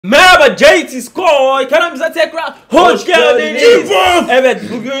Merhaba JT Skoy, kanalımıza tekrar hoş geldiniz. Evet,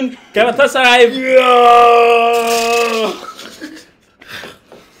 bugün Galatasaray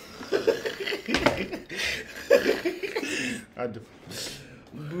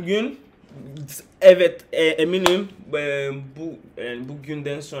bugün evet eminim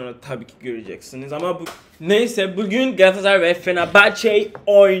bugünden sonra tabii ki göreceksiniz ama neyse bugün Galatasaray ve Fenerbahçe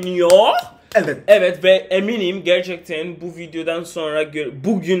oynuyor. Evet ve eminim gerçekten bu videodan sonra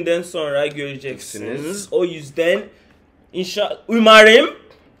bugünden sonra göreceksiniz. O yüzden umarım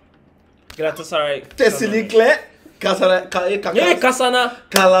Galatasaray kesinlikle Galatasaray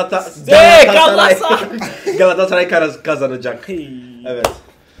kazanacak. Evet.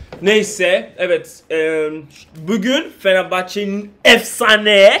 Neyse, evet. Bugün Fenerbahçe'nin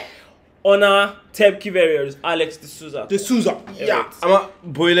efsane ona tepki veriyoruz. Alex De Souza. Evet. Ya ama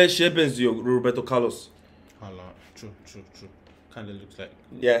böyle şeye benziyor Roberto Carlos. True. Kinda looks like.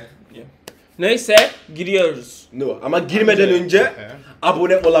 Yeah. Neyse giriyoruz. No, ama girmeden önce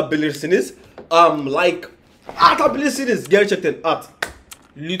abone olabilirsiniz. Like atabilirsiniz. Gerçekten at.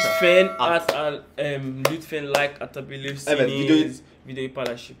 Lütfen lütfen like atabilirsiniz. Evet, videoyu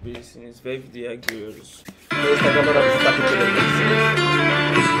paylaşabilirsiniz ve videoya giriyoruz. Instagram'da da bizi takip edebilirsiniz.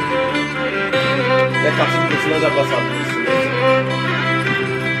 Ve katıl tuşuna da basabilirsiniz.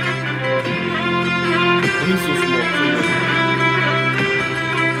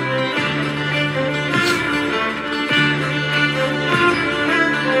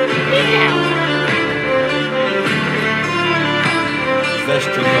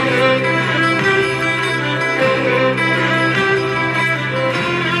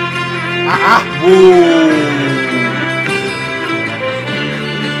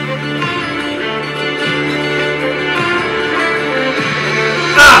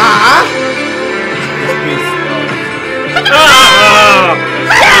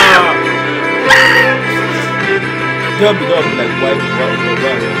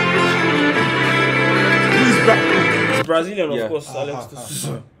 It's Brazilian, of course. Alex De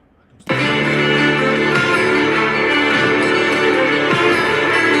Souza.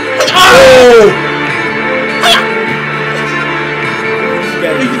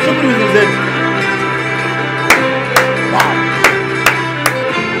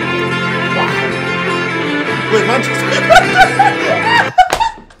 Wait, Manchester.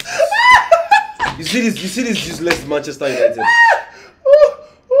 You see this useless Manchester United.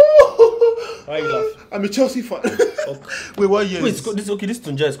 Why you laugh? I'm a Chelsea fan. Okay. Wait, what year? Wait, this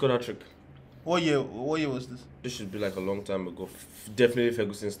Tunja scored a trick. What year was this? This should be like a long time ago. Definitely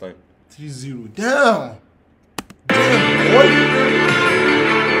Ferguson's time. 3-0. Damn. What?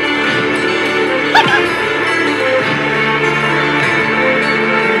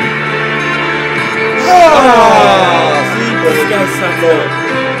 See, this guy's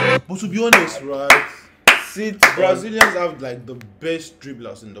suck. But to be honest, right? Brazilians have like the best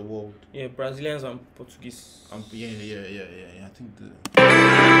dribblers in the world. Yeah, Brazilians and Portuguese. Yeah. I think the.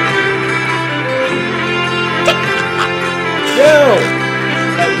 Yo!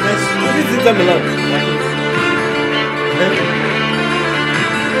 Like Messi. This is Inter Milan.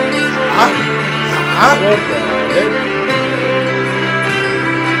 What the heck?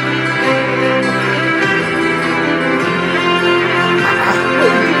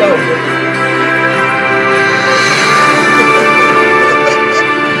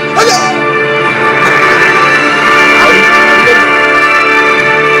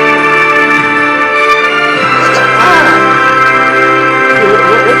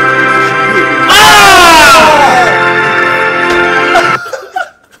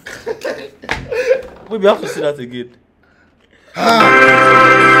 We have to see that again.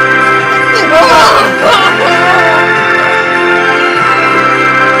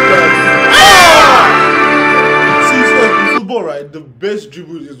 See, it's like in football, right? The best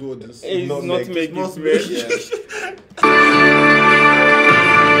dribble is what this. It's not make Not it make. Wait.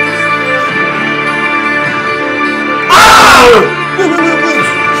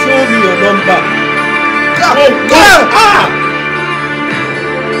 Show me your number.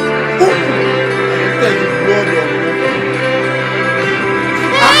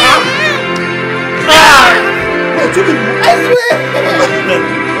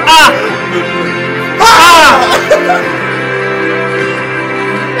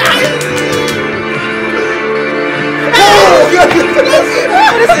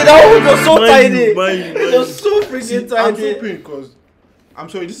 That was so tiny. It was so freaking tiny. I'm so pained because I'm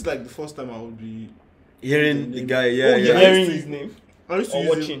sorry. This is like the first time I would be hearing the guy. Hearing his name. I used to or use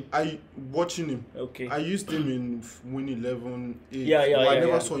watching. Watching him. Okay. I used him in Win 11. 8, Yeah, but I never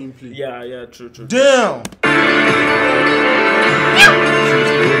yeah. saw him play. Yeah, true. Damn.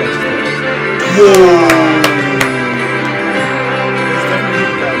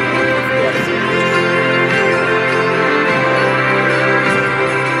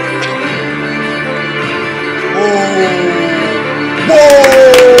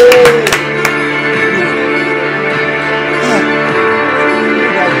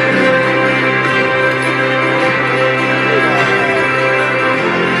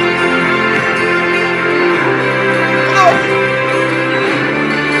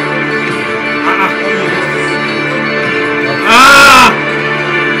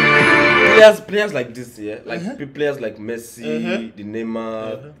 Players like this, yeah, like players like Messi, the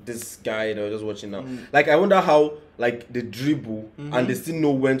Neymar, this guy that we're just watching now. Like, I wonder how like they dribble and they still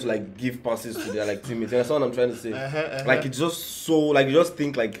know when to like give passes to their like teammates. That's what I'm trying to say. Like, it's just so like you just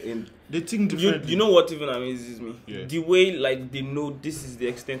think like in. They think differently. You know what even amazes me? Yeah. The way like they know this is the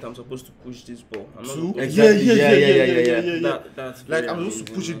extent I'm supposed to push this ball. I'm not supposed to- Exactly. Yeah. That's Like, very I'm supposed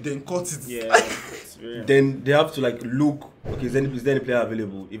to push amazing, it, then cut it. Yeah. It's very Then they have to like look. Okay, is there any player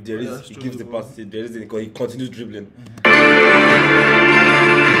available? If there is, that's he true, gives the bro. pass. If there isn't, he continues dribbling.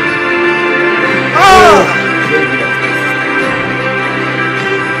 Very good at this.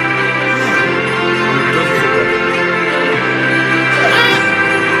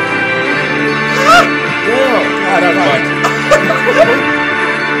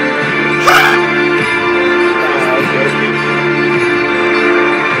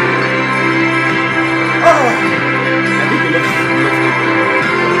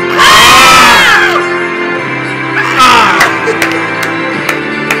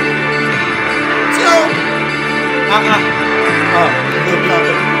 That's bad.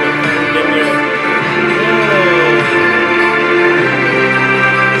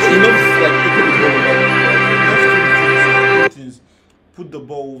 I think he Put the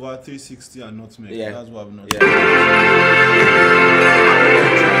ball over 360 and not make. Yeah. That's what I've noticed.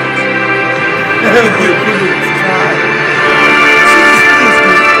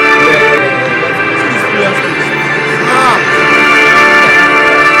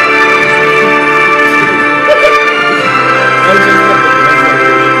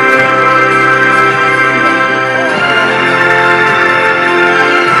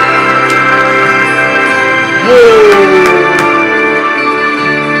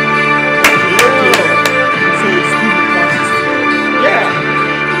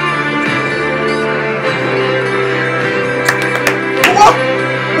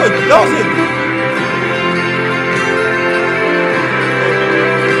 That was it.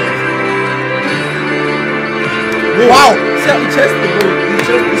 Wow! See, he chased the ball.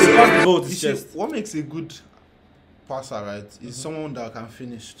 He passed the ball to You his see, chest. what makes a good passer, right, is someone that can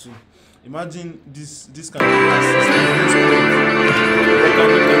finish too. Imagine this kind of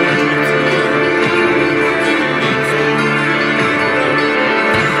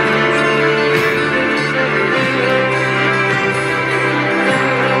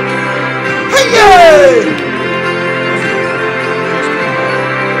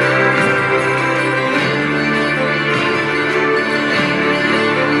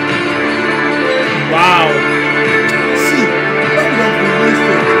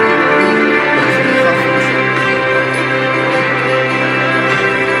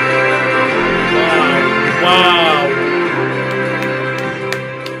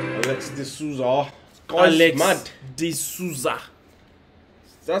Alex De Souza. Alex Mad. De Souza.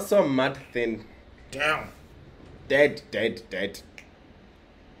 That's some mad thing. Damn. Dead.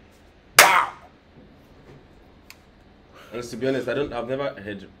 Wow. And to be honest, I've never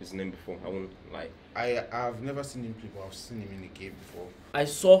heard his name before. I won't lie. I've never seen him play, but I've seen him in a game before. I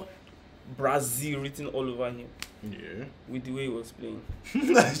saw Brazil written all over him Yeah. with the way he was playing.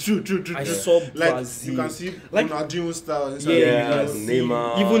 True. I saw Like, Brazil. you can see Like- Ronaldo style. Yeah, Yeah, you can see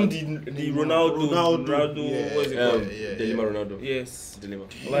Neymar. even the Ronaldo, Yeah, what's it yeah. called? Delima Ronaldo. Yes. Delima.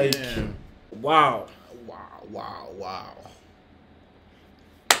 Like, Damn. wow. Wow.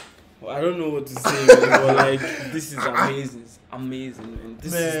 Well, I don't know what to say, but like, this is amazing. It's amazing, man.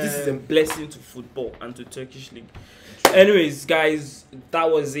 This is a blessing to football and to Turkish league. Anyways, guys, that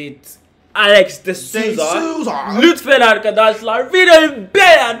was it. Alex De Souza. Lütfen arkadaşlar videoyu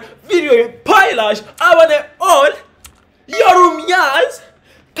beğen, videoyu paylaş, abone ol, yorum yaz.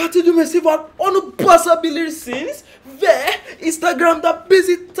 Katı düğmesi var, onu basabilirsiniz ve Instagram'da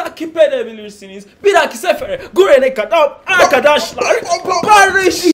bizi takip edebilirsiniz. Bir dahaki sefere görene kadar arkadaşlar barış.